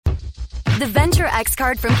The Venture X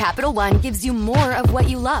card from Capital One gives you more of what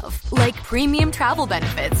you love, like premium travel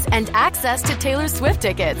benefits and access to Taylor Swift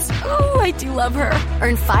tickets. Oh, I do love her.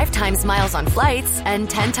 Earn 5 times miles on flights and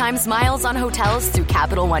 10 times miles on hotels through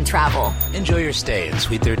Capital One Travel. Enjoy your stay in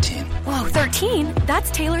Suite 13. Whoa, 13? That's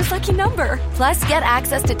Taylor's lucky number. Plus, get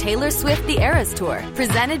access to Taylor Swift The Eras Tour,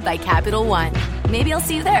 presented by Capital One. Maybe I'll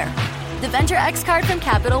see you there. The Venture X card from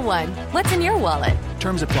Capital One. What's in your wallet?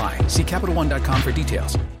 Terms apply. See CapitalOne.com for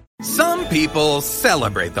details. Some people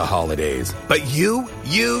celebrate the holidays, but you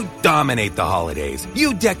dominate the holidays.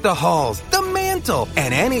 You deck the halls, the mantle,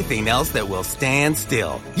 and anything else that will stand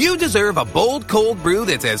still. You deserve a bold cold brew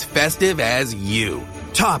that's as festive as you.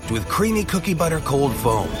 Topped with creamy cookie butter cold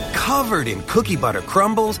foam, covered in cookie butter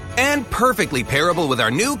crumbles, and perfectly pairable with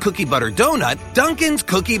our new cookie butter donut, Dunkin's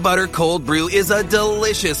Cookie Butter Cold Brew is a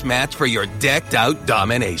delicious match for your decked out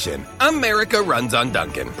domination. America runs on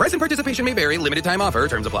Dunkin'. Price and participation may vary. Limited time offer.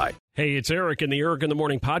 Terms apply. Hey, it's Eric, and the Eric in the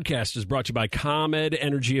Morning podcast is brought to you by ComEd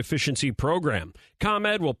Energy Efficiency Program.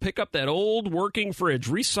 ComEd will pick up that old working fridge,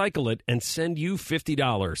 recycle it, and send you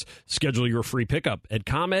 $50. Schedule your free pickup at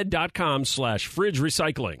ComEd.com/fridge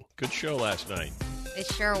recycling. Good show last night. It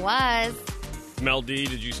sure was. Mel D,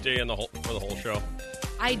 did you stay for the whole show?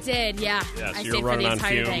 I did, yeah. Yeah, so I you're stayed for running the on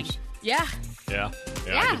entire fumes. thing. Yeah. Yeah.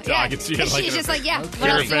 Yeah. I can see it. She's just like, yeah, Okay. what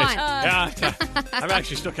else do you Face. want? I'm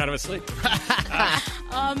actually still kind of asleep.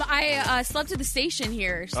 I slept at the station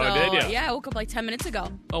here. So, did ya? yeah, I woke up like 10 minutes ago.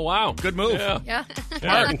 Oh, wow. Good move. Yeah.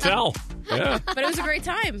 I can tell. Yeah. But it was a great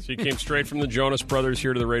time. So you came straight from the Jonas Brothers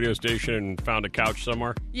here to the radio station and found a couch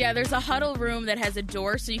somewhere? Yeah, there's a huddle room that has a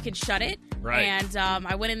door so you can shut it. Right. And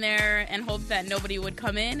I went in there and hoped that nobody would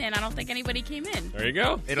come in, and I don't think anybody came in. There you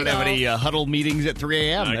go. They don't have any huddle meetings at 3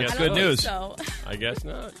 a.m. I That's guess good not. news. So. I guess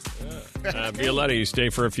not. Yeah. Violetta, you stay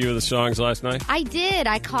for a few of the songs last night? I did.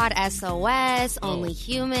 I caught SOS, Only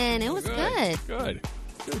Human. It was good. Good.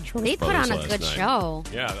 Jonas They put on Brothers a last good night. show.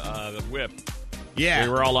 Yeah, the Whip. Yeah. We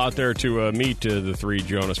were all out there to meet the three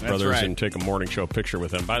Jonas Brothers right. and take a morning show picture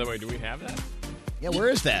with them. By the way, do we have that? Yeah, where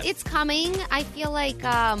is that? It's coming. I feel like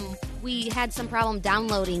we had some problem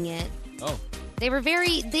downloading it. Oh. They were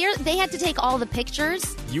they had to take all the pictures.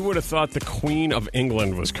 You would have thought the Queen of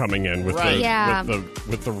England was coming in with Right.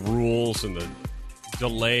 with the rules and the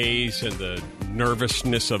delays and the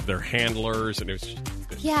nervousness of their handlers, and it was just,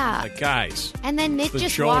 Yeah. like, guys, And then Nick the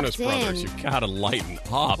just Jonas walked Brothers, in. you gotta lighten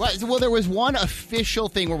up. Well, there was one official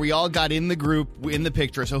thing where we all got in the group in the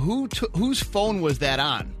picture. So whose phone was that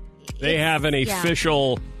on? They have an Yeah.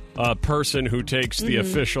 official person who takes the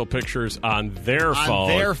official pictures on their phone. On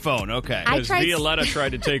their phone, okay. I Because tried- Violetta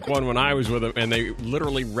tried to take one when I was with him, and they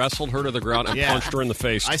literally wrestled her to the ground and Yeah. punched her in the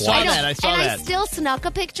face I twice. saw that. I saw and that. I still snuck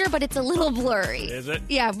a picture, but it's a little blurry. Is it?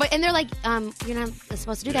 Yeah, and they're like, you're not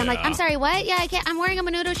supposed to do that. I'm like, Yeah. I'm sorry, what? Yeah, I can't. I'm wearing a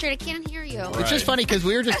Menudo shirt. I can't hear you. It's just funny because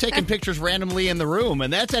we were just taking pictures randomly in the room,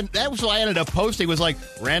 and that was what I ended up posting was like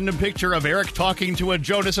random picture of Eric talking to a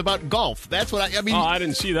Jonas about golf. That's what I mean. Oh, I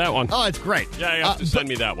didn't see that one. Oh, it's great. Yeah, you have to send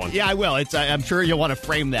me that one. Yeah, I will. I'm sure you'll want to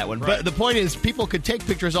frame that one. Right. But the point is, people could take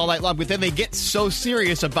pictures all night long, but then they get so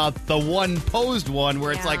serious about the one posed one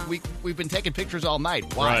where it's Yeah. like we've been taking pictures all night.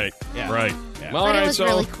 Why? Right, Yeah. right. Yeah. Well, all But it right, was so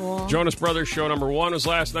really cool. Jonas Brothers show number 1 was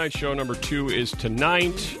last night. Show number 2 is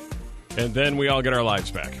tonight. And then we all get our lives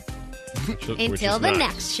back. Which Until is the nice.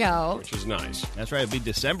 next show. Which is nice. That's right. It'll be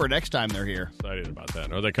December next time they're here. Excited about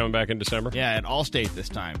that. Are they coming back in December? Yeah, at Allstate this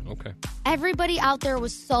time. Okay. Everybody out there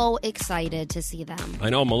was so excited to see them. I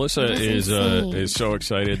know Melissa It was is insane. so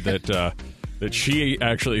excited that she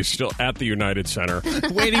actually is still at the United Center,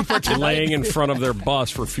 Waiting for tonight. laying in front of their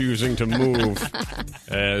bus, refusing to move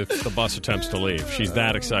as the bus attempts to leave. She's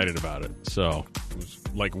that excited about it. So it was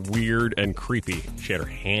like weird and creepy. She had her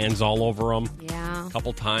hands all over them. Yeah. A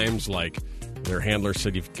couple times, like their handler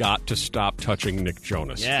said, "You've got to stop touching Nick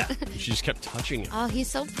Jonas." Yeah. And she just kept touching him. Oh, he's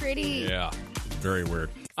so pretty. Yeah, it's very weird.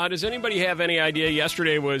 Does anybody have any idea?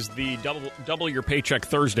 Yesterday was the double your paycheck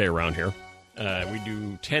Thursday around here. We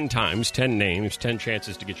do 10 times, 10 names, 10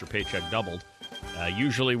 chances to get your paycheck doubled.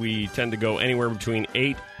 Usually we tend to go anywhere between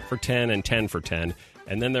 8 for 10 and 10 for 10.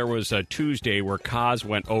 And then there was a Tuesday where Kaz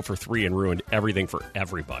went 0 for 3 and ruined everything for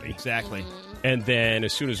everybody. Exactly. And then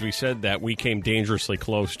as soon as we said that, we came dangerously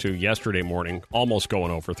close to yesterday morning, almost going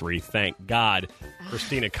 0 for 3. Thank God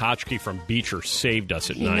Christina Kochke from Beecher saved us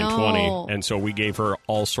at 9:20. And so we gave her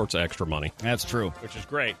all sorts of extra money. That's true. Which is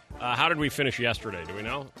great. How did we finish yesterday? Do we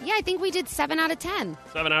know? Yeah, I think we did 7 out of 10.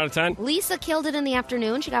 7 out of 10? Lisa killed it in the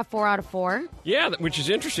afternoon. She got 4 out of 4. Yeah, which is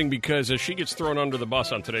interesting because she gets thrown under the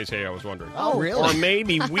bus on today's Hey, I Was Wondering. Oh, really? Or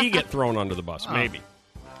maybe we get thrown under the bus. Maybe.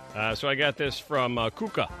 So I got this from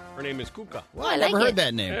Kuka. Her name is Kuka. Well, I I never like heard it.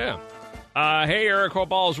 that name. Yeah. Hey, Eric,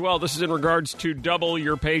 hope all is well. This is in regards to Double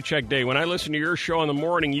Your Paycheck Day. When I listen to your show in the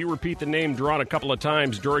morning, you repeat the name drawn a couple of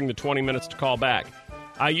times during the 20 minutes to call back.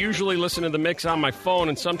 I usually listen to the mix on my phone,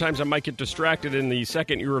 and sometimes I might get distracted in the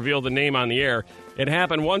second you reveal the name on the air. It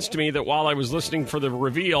happened once to me that while I was listening for the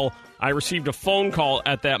reveal, I received a phone call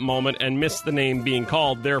at that moment and missed the name being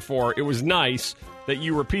called. Therefore, it was nice that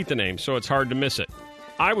you repeat the name, so it's hard to miss it.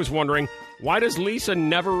 I was wondering, why does Lisa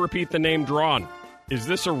never repeat the name drawn? Is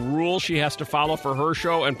this a rule she has to follow for her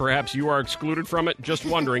show, and perhaps you are excluded from it? Just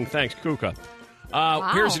wondering. Thanks, Kuka.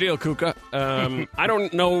 Here's the deal, Kuka. I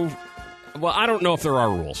don't know. Well, I don't know if there are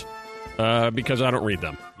rules because I don't read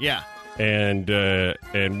them. Yeah.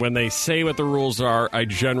 And when they say what the rules are, I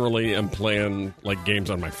generally am playing like games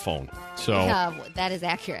on my phone. So that is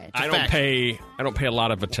accurate. I don't pay a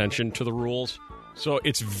lot of attention to the rules. So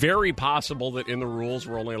it's very possible that in the rules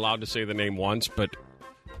we're only allowed to say the name once, but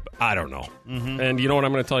I don't know. Mm-hmm. And you know what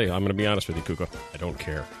I'm going to tell you? I'm going to be honest with you, Kuka. I don't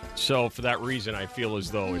care. So for that reason, I feel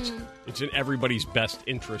as though it's in everybody's best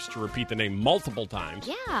interest to repeat the name multiple times.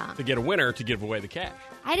 Yeah. To get a winner to give away the cash.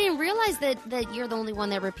 I didn't realize that you're the only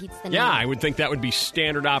one that repeats the name. Yeah, I would think that would be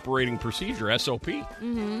standard operating procedure, SOP.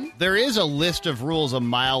 Mm-hmm. There is a list of rules a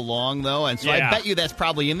mile long, though, and so I bet you that's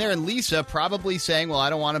probably in there. And Lisa probably saying, well,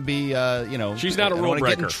 I don't want to be, she's not a rule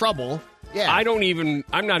breaker. Get in trouble. Yeah.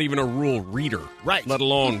 I'm not even a rule reader. Right. Let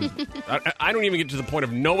alone, I don't even get to the point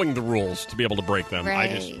of knowing the rules to be able to break them.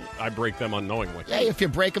 Right. I break them unknowingly. Yeah, if you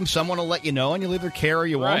break them, someone will let you know, and you'll either care or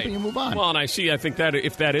you won't, and you move on. Well, and I think that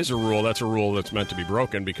if that is a rule, that's a rule that's meant to be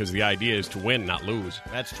broken because the idea is to win, not lose.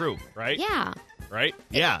 That's true. Right? Yeah. Right?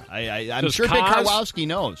 Yeah. I'm sure Big Karwowski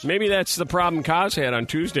knows. Maybe that's the problem Kaz had on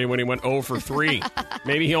Tuesday when he went 0 for 3.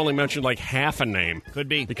 Maybe he only mentioned like half a name. Could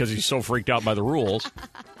be. Because he's so freaked out by the rules.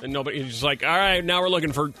 And he's just like, all right, now we're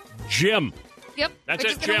looking for Jim. Yep. That's we're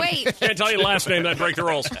it, just Jim. Wait. Can't tell you the last name, that'd break the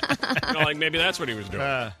rules. Maybe that's what he was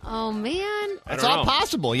doing. Oh, man. That's all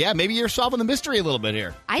possible. Yeah, maybe you're solving the mystery a little bit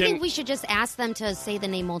here. I think we should just ask them to say the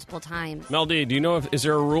name multiple times. Mel D, do you know is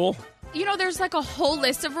there a rule? There's like a whole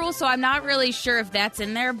list of rules, so I'm not really sure if that's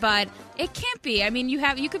in there, but it can't be. I mean, you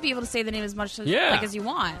could be able to say the name as much as you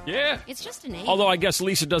want. Yeah. It's just a name. Although I guess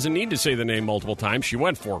Lisa doesn't need to say the name multiple times. She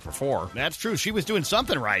went 4 for 4. That's true. She was doing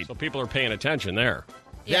something right. So people are paying attention there.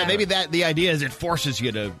 Yeah, maybe the idea is it forces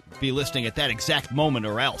you to be listening at that exact moment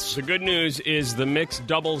or else. The good news is the mix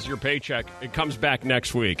doubles your paycheck. It comes back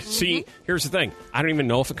next week. Mm-hmm. See, here's the thing. I don't even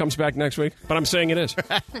know if it comes back next week, but I'm saying it is.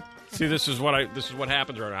 See, this is what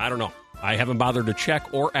happens right now. I don't know. I haven't bothered to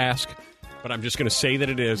check or ask, but I'm just going to say that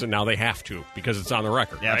it is, and now they have to because it's on the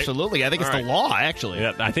record. Yeah, right? Absolutely. I think it's the law, actually.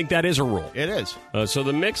 Yeah, I think that is a rule. It is. So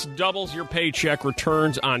the mix doubles your paycheck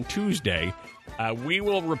returns on Tuesday. We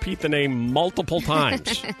will repeat the name multiple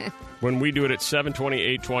times when we do it at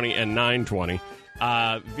 7:20, 8:20, and 9:20.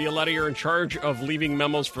 Violetta, you're in charge of leaving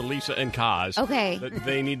memos for Lisa and Kaz. Okay.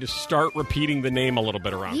 They need to start repeating the name a little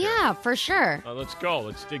bit around here. Yeah, for sure. Let's go.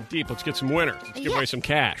 Let's dig deep. Let's get some winners. Let's give away some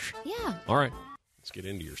cash. Yeah. All right. Let's get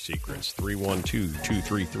into your secrets.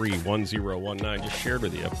 312-233-1019. Just shared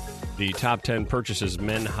with you the top 10 purchases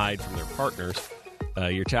men hide from their partners.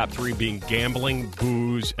 Your top 3 being gambling,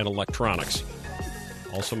 booze, and electronics.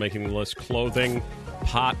 Also making the list, clothing,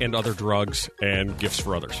 pot and other drugs, and gifts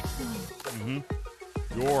for others. Mm-hmm.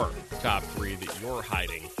 Your top 3 that you're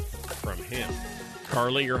hiding from him.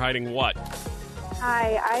 Carly, you're hiding what?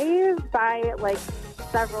 Hi, I buy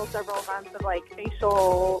several amounts of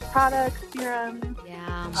facial products, serums.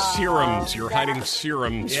 Yeah. Serums. You're hiding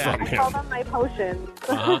serums from him. I call them my potions.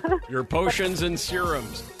 Your potions and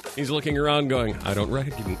serums. He's looking around going, I don't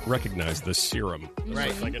recognize this serum. This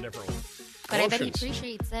looks like a different one. But I bet he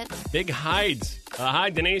appreciates it. Big hides. Hi,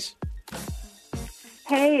 Denise.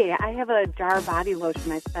 Hey, I have a jar of body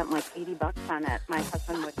lotion. I spent $80 on it. My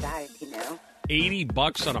husband would die if he knew.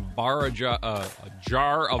 $80 on a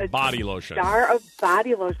jar of body lotion. Jar of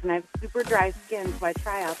body lotion. I have super dry skin, so I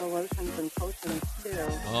try out the lotions and potions too.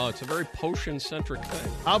 Oh, it's a very potion-centric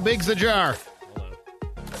thing. How big's the jar?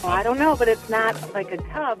 Well, I don't know, but it's not like a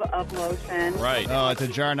tub of lotion. Right. Oh, it's a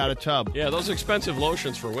jar, not a tub. Yeah, those expensive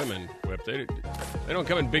lotions for women, Whip, they don't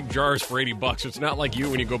come in big jars for $80. It's not like you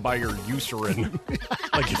when you go buy your Eucerin.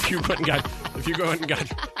 If you go and got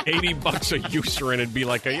 $80 a Eucerin, it'd be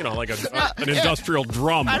like an industrial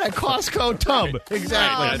drum. Not a Costco tub. Right.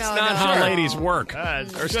 Exactly. No, That's not how ladies work.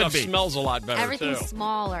 Their stuff smells a lot better, Everything's too.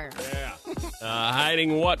 smaller. Yeah.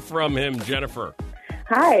 Hiding what from him, Jennifer?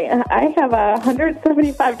 Hi, I have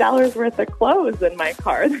 $175 worth of clothes in my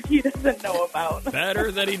car that he doesn't know about.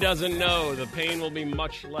 Better that he doesn't know. The pain will be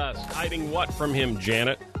much less. Hiding what from him,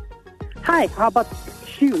 Janet? Hi, how about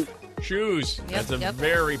shoes? Shoes. Yep, That's a yep.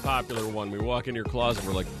 very popular one. We walk into your closet,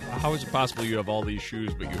 we're like, how is it possible you have all these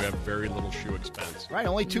shoes, but you have very little shoe expense? Right,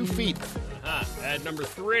 only 2 feet. Ad number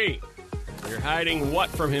 3. You're hiding what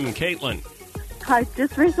from him, Caitlin? I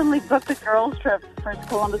just recently booked a girls' trip for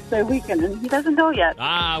Columbus Day weekend, and he doesn't know yet.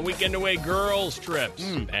 Weekend away girls trips.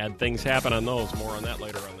 Bad things happen on those. More on that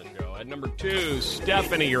later on the show. Ad number 2,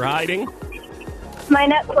 Stephanie, you're hiding? My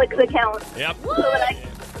Netflix account. Yep. So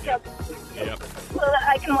that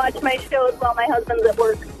I can watch my shows while my husband's at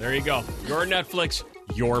work. There you go. Your Netflix,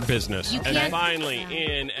 your business. You And can't- finally,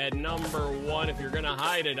 in at number 1, if you're going to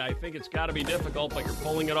hide it, I think it's got to be difficult, but you're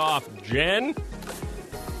pulling it off. Jen?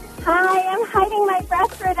 Hi, I'm hiding my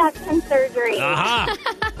breast reduction surgery.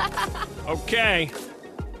 Aha. Okay.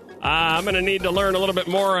 I'm going to need to learn a little bit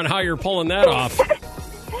more on how you're pulling that off.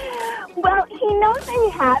 Well, he knows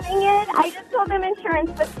I'm having it. I just told him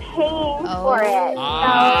insurance was paying for it.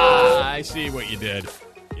 I see what you did.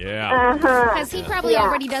 Yeah. Because he probably Yeah.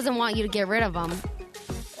 already doesn't want you to get rid of him.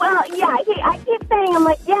 Well, yeah, I keep saying, I'm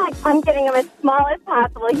like, yeah, I'm getting him as small as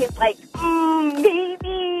possible. He's like,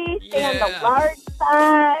 baby, stay on the large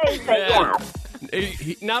side. But yeah.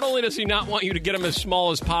 Not only does he not want you to get him as small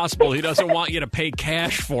as possible, he doesn't want you to pay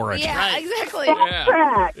cash for it. Yeah, exactly. That's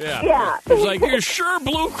correct. Yeah. He's like, you're sure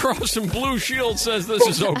Blue Cross and Blue Shield says this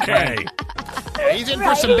is okay? Yeah, he's in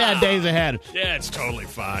for some bad days ahead. Yeah, it's totally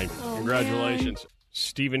fine. Congratulations.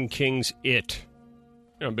 Stephen King's It.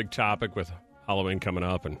 A big topic with Halloween coming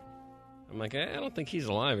up, and I'm like, I don't think he's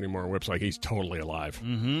alive anymore. Whip's like, he's totally alive.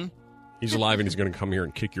 Mm-hmm. He's alive, and he's going to come here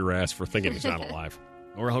and kick your ass for thinking he's not alive.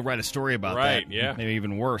 Or he'll write a story about that. Right, yeah. Maybe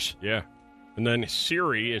even worse. Yeah. And then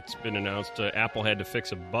Siri, it's been announced Apple had to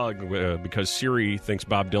fix a bug because Siri thinks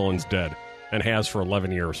Bob Dylan's dead and has for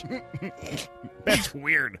 11 years. That's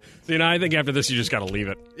weird. So, I think after this, you just got to leave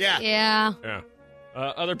it. Yeah. Yeah.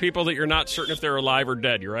 Other people that you're not certain if they're alive or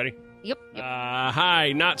dead. You ready? Yep.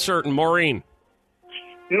 Hi, not certain. Maureen.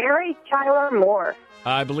 Mary Tyler Moore.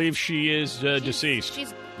 I believe she is deceased.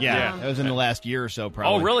 Yeah, that was in the last year or so,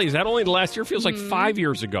 probably. Oh, really? Is that only the last year? Feels like 5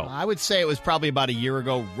 years ago. I would say it was probably about a year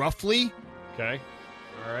ago, roughly. Okay.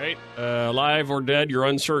 All right. Alive or dead, you're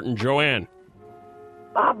uncertain. Joanne.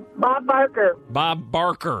 Bob Barker. Bob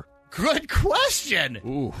Barker. Good question.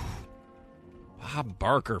 Ooh. Bob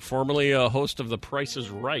Barker, formerly a host of The Price is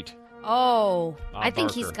Right. Oh, Bob I think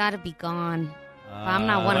Barker. he's got to be gone. I'm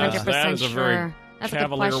not 100% That is sure. a very That's a good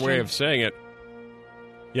cavalier question. way of saying it.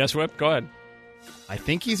 Yes, Whip? Go ahead. I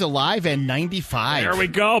think he's alive and 95. There we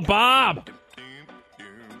go, Bob.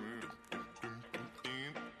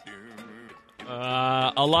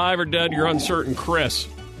 Alive or dead, you're uncertain. Chris.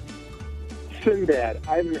 Sinbad.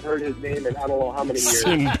 I haven't heard his name in I don't know how many years.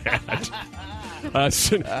 Sinbad.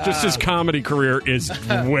 Just his comedy career is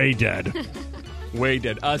way dead. Way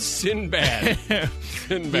dead. Sinbad.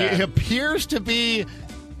 Sinbad. He appears to be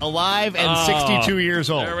alive and 62 years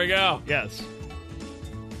old. There we go. Yes.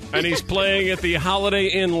 And he's playing at the Holiday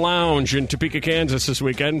Inn Lounge in Topeka, Kansas this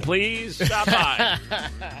weekend. Please stop by.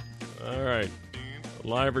 All right.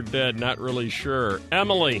 Alive or dead, not really sure.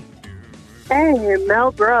 Emily. Hey,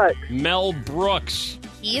 Mel Brooks. Mel Brooks.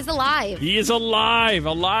 He is alive. He is alive.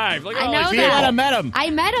 Alive. Look at I all know these that. people. I met him. I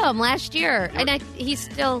met him last year, and he's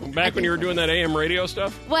still... Back when you were doing that AM radio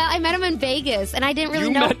stuff? Well, I met him in Vegas, and I didn't really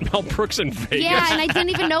You know... met Mel Brooks in Vegas? Yeah, and I didn't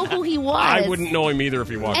even know who he was. I wouldn't know him either if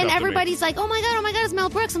he walked And up to me. everybody's like, oh my God, it's Mel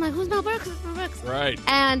Brooks. I'm like, who's Mel Brooks? Who's Mel Brooks? Right.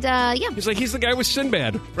 And, yeah, He's like, he's the guy with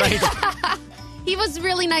Sinbad. Right. he was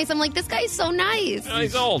really nice. I'm like, this guy's so nice.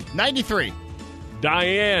 He's old. 93.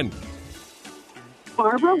 Diane.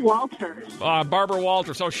 Barbara Walters. Barbara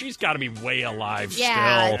Walters. So she's got to be way alive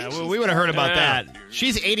Yeah. still. Yeah, well, we would have heard about Yeah. that.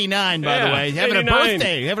 She's 89, by Yeah, the way. Having 89. a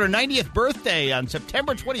birthday. Having her 90th birthday on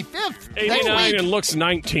September 25th. 89 and looks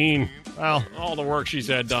 19. Well, all the work she's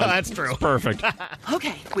had done. That's true. It's perfect.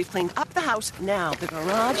 Okay, we've cleaned up the house. Now the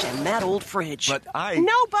garage and that old fridge. But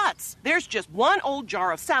No buts. There's just one old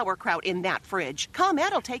jar of sauerkraut in that fridge.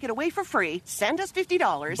 ComEd will take it away for free. Send us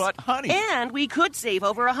 $50. But, honey. And we could save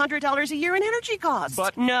over $100 a year in energy costs.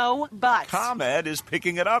 But- No buts. ComEd is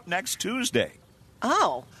picking it up next Tuesday.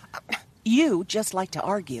 Oh. You just like to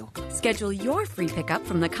argue. Schedule your free pickup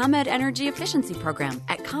from the ComEd Energy Efficiency Program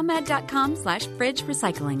at ComEd.com/fridge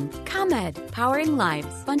recycling. ComEd, powering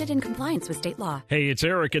lives, funded in compliance with state law. Hey, it's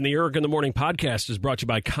Eric, and the Eric in the Morning podcast is brought to you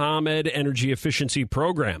by ComEd Energy Efficiency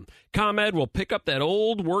Program. ComEd will pick up that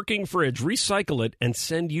old working fridge, recycle it, and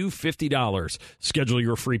send you $50. Schedule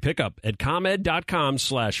your free pickup at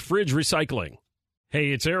ComEd.com/fridge recycling.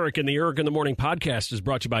 Hey, it's Eric, and the Eric in the Morning podcast is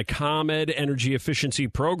brought to you by ComEd Energy Efficiency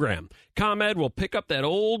Program. ComEd will pick up that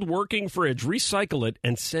old working fridge, recycle it,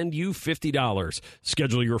 and send you $50.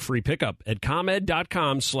 Schedule your free pickup at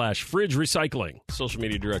ComEd.com/fridge recycling. Social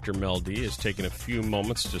media director Mel D has taken a few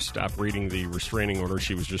moments to stop reading the restraining order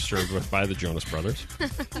she was just served with by the Jonas Brothers.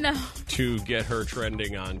 No. To get her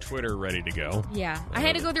trending on Twitter ready to go. Yeah. I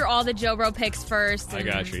had to go through all the Joe Bro pics first. I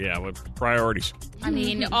got you, yeah. With priorities. I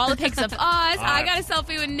mean, all the pics of us. I got a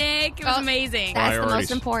selfie with Nick. It was amazing. That's the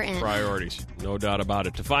most important. Priorities. No doubt about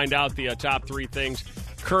it. To find out the top 3 things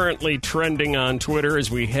currently trending on Twitter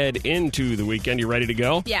as we head into the weekend, you ready to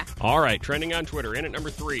go? Yeah. All right, trending on Twitter. In at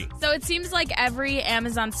number 3. So it seems like every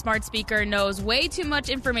Amazon smart speaker knows way too much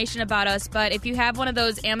information about us, but if you have one of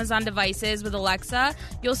those Amazon devices with Alexa,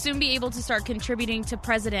 you'll soon be able to start contributing to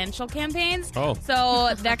presidential campaigns. Oh.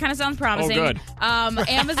 So that kind of sounds promising. Oh, good.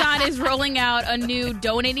 Amazon is rolling out a new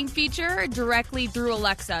donating feature directly through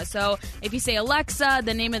Alexa. So if you say Alexa,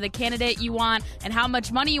 the name of the candidate you want, and how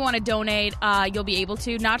much money you want to donate, you'll be able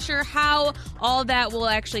to. Not sure how all that will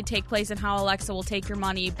actually take place and how Alexa will take your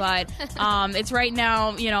money, but it's right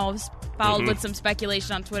now, followed with some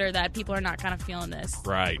speculation on Twitter that people are not kind of feeling this.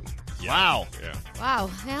 Right. Yeah. Wow. Yeah. Wow.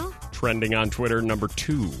 Well, Trending on Twitter, number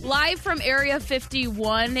 2. Live from Area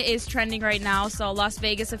 51 is trending right now. So Las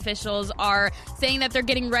Vegas officials are saying that they're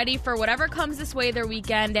getting ready for whatever comes this way their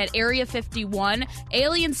weekend at Area 51.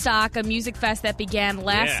 Alien Stock, a music fest that began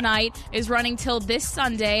last night, is running till this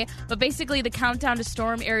Sunday. But basically, the countdown to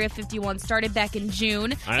storm Area 51 started back in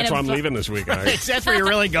June. That's why I'm leaving this weekend. That's where you're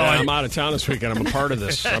really going. Yeah, I'm out of town this weekend. I'm a part of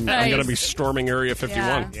this. I'm going to be storming Area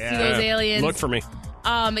 51. Yeah. See those aliens. Look for me.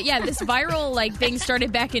 This viral thing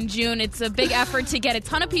started back in June. It's a big effort to get a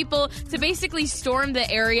ton of people to basically storm the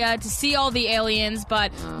area to see all the aliens,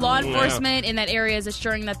 but law enforcement in that area is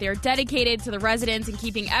assuring that they're dedicated to the residents and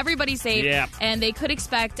keeping everybody safe. Yep. And they could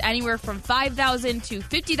expect anywhere from 5,000 to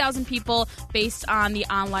 50,000 people based on the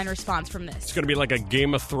online response from this. It's going to be like a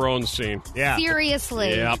Game of Thrones scene. Yeah.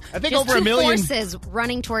 seriously. Yep. I think Just over two 1 million forces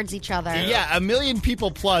running towards each other. Yeah, 1 million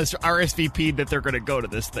people plus RSVP'd that they're going to go to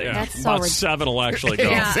this thing. Yeah. That's so About 7 will actually go.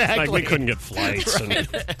 Yeah. Exactly. Like we couldn't get flights, and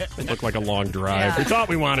it looked like a long drive. Yeah. We thought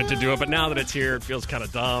we wanted to do it, but now that it's here, it feels kind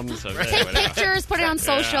of dumb. So Take pictures, put it on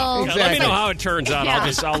social. Yeah, let me know how it turns out.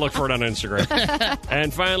 Yeah. I'll look for it on Instagram.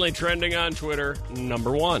 And finally, trending on Twitter,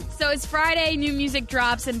 number 1. So it's Friday, new music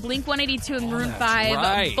drops, and Blink-182 and Maroon 5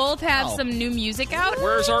 right. both have some new music out.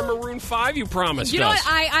 Where's our Maroon 5 you promised You know us?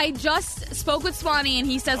 what? I just spoke with Swanee, and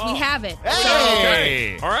he says we have it.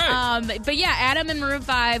 Hey! All right. But yeah, Adam and Maroon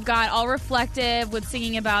 5 got all reflective with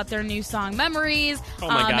singing about their new song Memories. Oh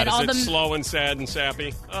my God, and is all it slow and sad and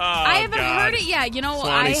sappy? Oh, I haven't God. heard it yet.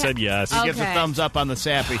 Swanee said yes. He gives a Okay. thumbs up on the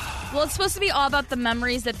sappy. Well, it's supposed to be all about the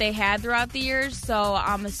memories that they had throughout the years, so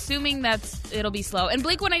I'm assuming it'll be slow. And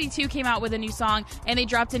Blink-182 came out with a new song, and they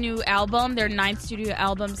dropped a new album, their 9th studio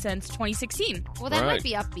album since 2016. Well, that Right. might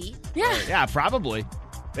be upbeat. Yeah. Yeah, probably.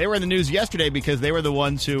 They were in the news yesterday because they were the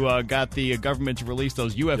ones who got the government to release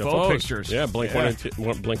those UFO pictures. Yeah,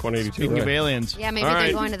 Blink-182. Speaking of aliens. Yeah, maybe All they're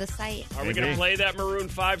right. going to the site. Are we going to play that Maroon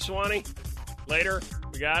 5, Swanee? Later?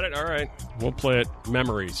 We got it? All right. We'll play it.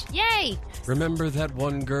 Memories. Yay! Remember that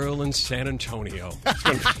one girl in San Antonio?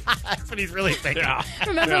 That's what he's really thinking. Yeah.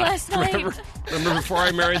 Remember last night? Remember before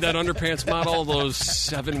I married that underpants model, those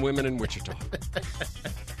 7 women in Wichita?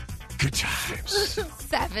 Good times.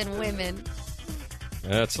 7 women.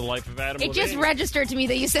 That's the life of Adam It Levine. just registered to me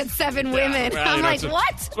that you said 7 women. well, I'm you know, like,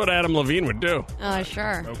 what? That's what Adam Levine would do. Oh,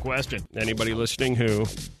 sure. No question. Anybody listening who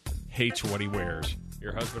hates what he wears?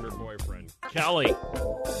 Your husband or boyfriend? Kelly.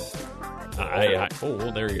 Hi. Oh,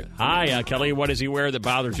 there you go. Hi, Kelly. What does he wear that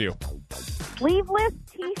bothers you? Sleeveless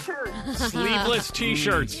T-shirts. Sleeveless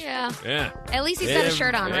T-shirts. Yeah. Yeah. At least he's got a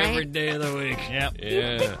shirt on, right? Every day of the week. Yep.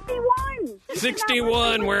 Yeah.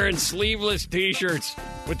 61 wearing sleeveless T-shirts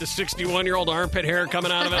with the 61-year-old armpit hair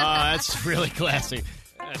coming out of it. That's really classy.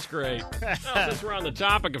 That's great. Well, since we're on the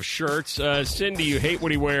topic of shirts, Cindy, you hate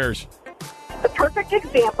what he wears. The perfect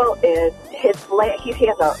example is he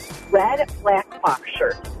has a red black box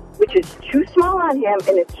shirt, which is too small on him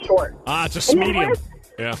and it's short. It's a And then medium. wears-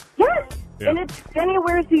 Yeah. Yes. Yeah. And then he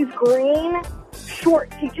wears these green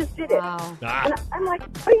shorts. He just did it. Wow. And I'm like,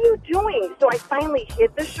 what are you doing? So I finally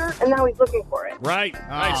hid the shirt, and now he's looking for it. Right.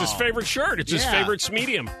 It's his favorite shirt. It's his favorite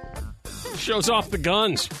medium. Shows off the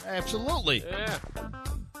guns. Absolutely. Yeah.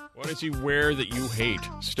 What does he wear that you hate,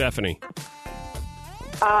 Stephanie?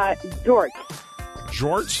 George.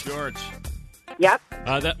 Jorts? George. Yep.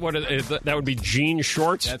 That would be jean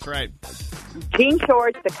shorts? That's right. Jean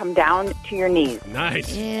shorts that come down to your knees.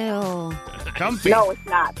 Nice. Ew. Comfy. No, it's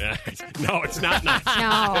not. No, it's not nice.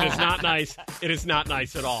 No. It is not nice. It is not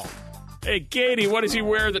nice at all. Hey, Katie, what does he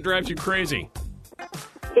wear that drives you crazy?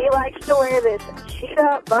 He likes to wear this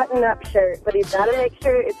cheetah button-up shirt, but he's got to make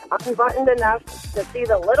sure it's unbuttoned enough to see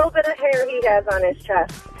the little bit of hair he has on his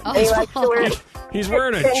chest. And he likes to wear He's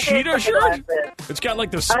wearing a cheetah shirt? It's got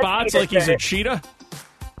like the spots like he's a cheetah?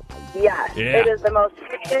 Yes. Yeah. It is the most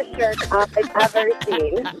hideous shirt I've ever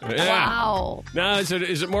seen. Yeah. Wow. Now, is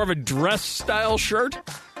it more of a dress-style shirt?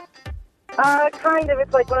 Kind of.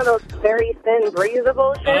 It's like one of those very thin,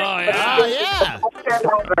 breathable shirts. Oh, yeah. Oh, yeah.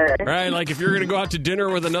 Extra over. Right, like if you're going to go out to dinner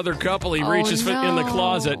with another couple, he reaches in the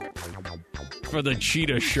closet for the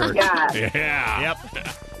cheetah shirt. Yeah. Yep.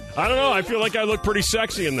 I don't know. I feel like I look pretty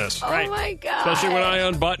sexy in this. Oh, my God. Especially when I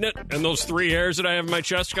unbutton it and those 3 hairs that I have in my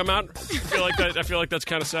chest come out. I feel like that's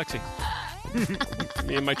kind of sexy.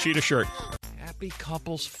 Me and my cheetah shirt. Happy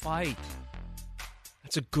couples fight.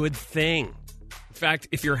 That's a good thing. In fact,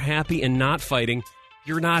 if you're happy and not fighting,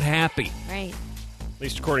 you're not happy. Right. At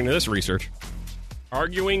least according to this research.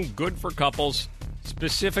 Arguing good for couples.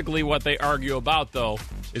 Specifically what they argue about, though,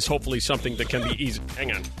 is hopefully something that can be easy.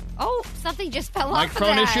 Hang on. Oh, something just fell off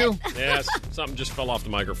Microphone of that. issue? Yes, something just fell off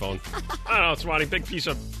the microphone. I don't know, Swanee, big piece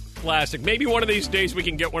of plastic. Maybe one of these days we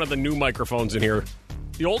can get one of the new microphones in here.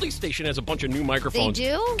 The oldie station has a bunch of new microphones.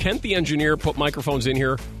 They do? Kent, the engineer, put microphones in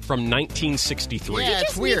here from 1963. Yeah, You it's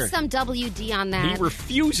just weird. need some WD on that. He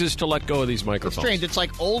refuses to let go of these It's microphones. strange. It's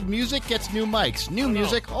like old music gets new mics. New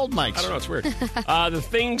music, old mics. I don't know, it's weird. The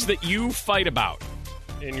things that you fight about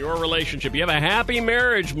in your relationship. You have a happy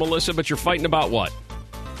marriage, Melissa, but you're fighting about what?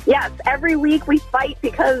 Yes, every week we fight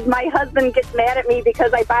because my husband gets mad at me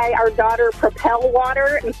because I buy our daughter Propel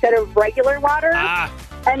water instead of regular water.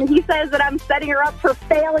 And he says that I'm setting her up for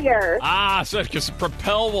failure. So because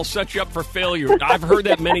Propel will set you up for failure. I've heard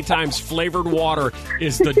that many times. Flavored water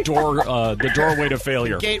is the doorway to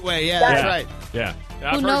failure. Gateway, that's right. Yeah.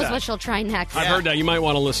 Who knows what she'll try next? I've heard that. You might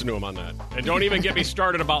want to listen to him on that. And don't even get me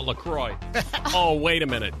started about LaCroix. Oh, wait a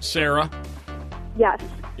minute. Sarah, Yes.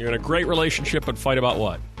 you're in a great relationship, but fight about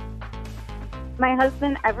what? My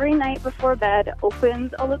husband, every night before bed,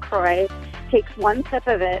 opens a LaCroix, takes one sip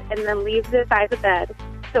of it, and then leaves it by the bed.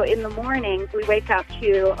 So in the morning, we wake up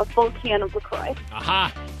to a full can of LaCroix.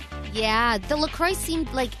 Aha. Yeah, the LaCroix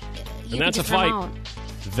seemed like you And could that's a just run fight.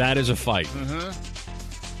 out. That is a fight.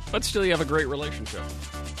 But still, you have a great relationship.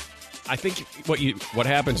 I think what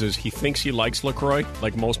happens is he thinks he likes LaCroix,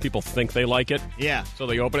 like most people think they like it. Yeah. So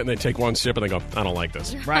they open it and they take one sip and they go, I don't like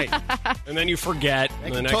this. Right. And then you forget. That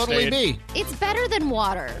and the could next totally day be. It's better than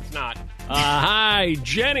water. It's not. Hi,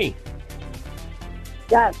 Jenny.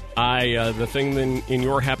 Yes. The thing in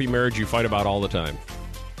your happy marriage you fight about all the time.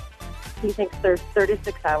 He thinks there's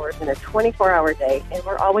 36 hours in a 24-hour day, and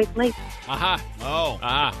we're always late. Aha.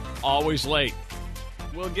 Oh. Always late.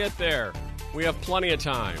 We'll get there. We have plenty of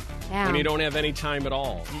time. Yeah. When you don't have any time at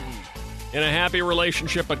all. In a happy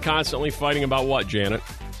relationship, but constantly fighting about what, Janet?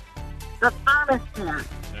 The thermostat.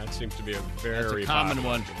 That seems to be a very common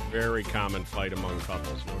one. Very common fight among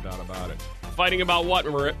couples, no doubt about it. Fighting about what,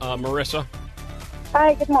 Marissa?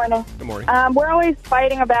 Hi, good morning. Good morning. We're always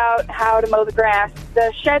fighting about how to mow the grass.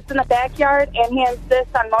 The shed's in the backyard, and he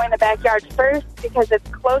insists on mowing the backyard first because it's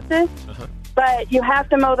closest. But you have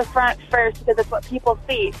to mow the front first because it's what people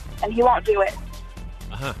see, and he won't do it.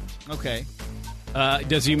 Okay.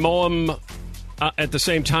 Does he mow them at the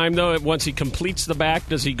same time, though? Once he completes the back,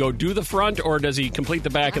 does he go do the front, or does he complete the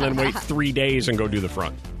back and then wait 3 days and go do the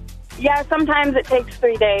front? Yeah, sometimes it takes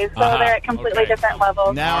 3 days, so they're at completely different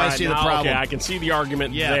levels. Now I see the problem. Okay, I can see the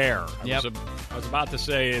argument there. Yep. I was about to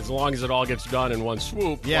say, as long as it all gets done in one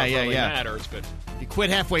swoop, what really matters. But you quit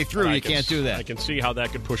halfway through, you can't do that. I can see how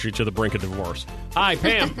that could push you to the brink of divorce. Hi,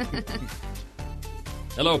 Pam.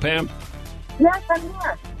 Hello, Pam. Yes, I'm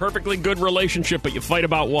here. Perfectly good relationship, but you fight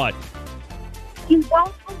about what? He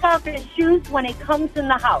won't take off his shoes when he comes in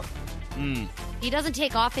the house. He doesn't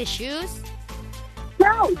take off his shoes?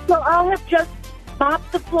 No, so I'll have just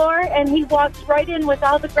mopped the floor, and he walks right in with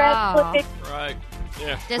all the grass clippings. Right.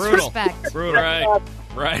 Yeah. Disrespect. Brutal.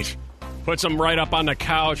 Right. Puts them right up on the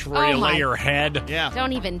couch where you lay your head. Yeah.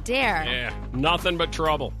 Don't even dare. Yeah. Nothing but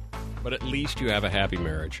trouble. But at least you have a happy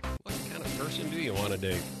marriage. What kind of person do you want to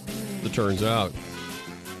date? It turns out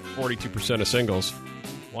 42% of singles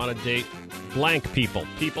want to date blank people.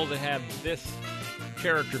 People that have this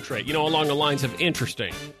character trait. You know, along the lines of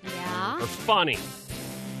interesting. Yeah. Or funny.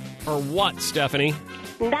 Or what, Stephanie?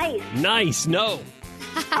 Nice. Nice. No.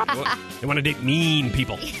 They want to date mean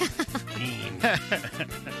people. Mean.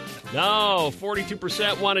 No,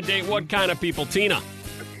 42% want to date what kind of people, Tina?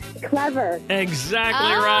 Clever.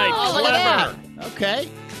 Exactly right. Look at Clever. Okay.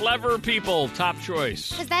 Clever people, top choice.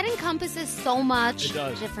 Because that encompasses so much It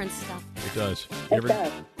does. different stuff. It does. It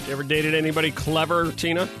does. You ever dated anybody clever,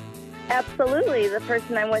 Tina? Absolutely. The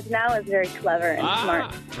person I'm with now is very clever and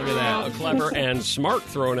smart. Look at that. Clever and smart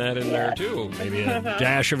thrown that in there, too. Maybe a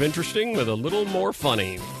dash of interesting with a little more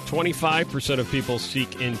funny. 25% of people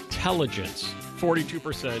seek intelligence.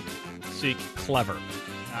 42% seek clever.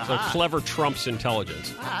 So clever trumps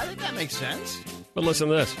intelligence. I think that makes sense. But listen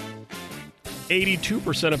to this.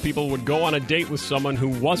 82% of people would go on a date with someone who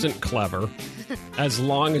wasn't clever as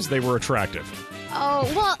long as they were attractive.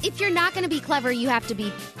 Oh, well, if you're not going to be clever, you have to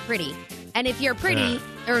be pretty. And if you're pretty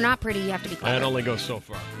or not pretty, you have to be clever. That only goes so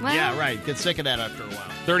far. Well, Yeah, right. Get sick of that after a while.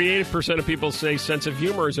 38% of people say sense of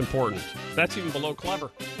humor is important. That's even below clever.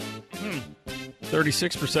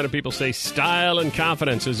 36% of people say style and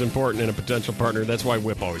confidence is important in a potential partner. That's why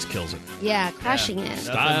Whip always kills it. Yeah, crushing it.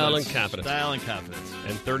 Style and confidence. Style and confidence.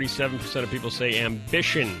 And 37% of people say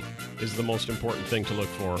ambition is the most important thing to look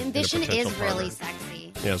for. Ambition in a potential is really partner. sexy.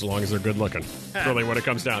 Yeah, as long as they're good looking. That's really what it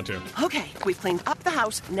comes down to. Okay, we've cleaned up the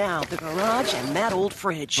house. Now the garage and that old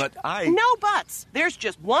fridge. But No buts. There's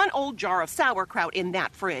just one old jar of sauerkraut in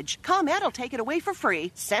that fridge. ComEd will take it away for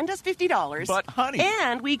free. Send us $50. But, honey.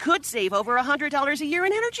 And we could save over $100 a year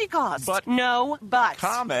in energy costs. But- No buts.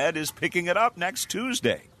 ComEd is picking it up next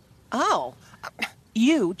Tuesday. Oh.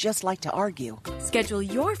 You just like to argue. Schedule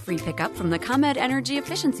your free pickup from the ComEd Energy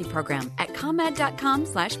Efficiency Program at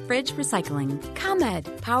ComEd.com/fridge recycling.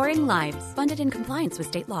 ComEd, powering lives, funded in compliance with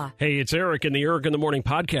state law. Hey, it's Eric, and the Eric in the Morning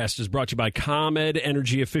podcast is brought to you by ComEd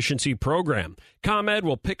Energy Efficiency Program. ComEd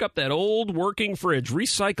will pick up that old working fridge,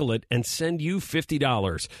 recycle it, and send you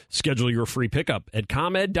 $50. Schedule your free pickup at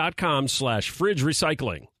ComEd.com/fridge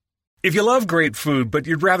recycling. If you love great food, but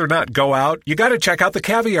you'd rather not go out, you got to check out the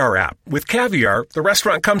Caviar app. With Caviar, the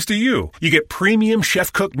restaurant comes to you. You get premium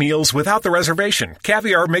chef-cooked meals without the reservation.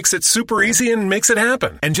 Caviar makes it super easy and makes it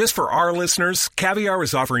happen. And just for our listeners, Caviar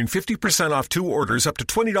is offering 50% off 2 orders up to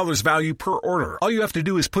 $20 value per order. All you have to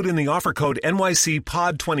do is put in the offer code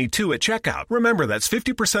NYCPOD22 at checkout. Remember, that's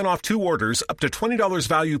 50% off 2 orders up to $20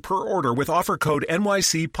 value per order with offer code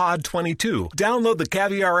NYCPOD22. Download the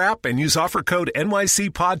Caviar app and use offer code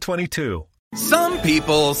NYCPOD22. Some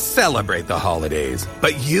people celebrate the holidays,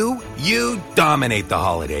 but you dominate the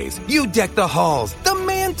holidays. You deck the halls, the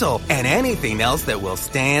mantle, and anything else that will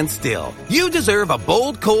stand still. You deserve a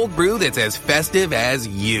bold cold brew that's as festive as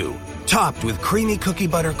you. Topped with creamy cookie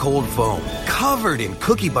butter cold foam, covered in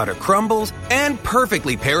cookie butter crumbles, and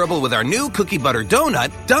perfectly pairable with our new cookie butter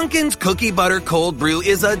donut, Dunkin's Cookie Butter Cold Brew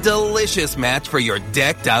is a delicious match for your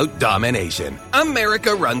decked out domination.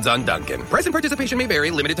 America runs on Dunkin'. Price and participation may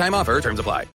vary. Limited time offer. Terms apply.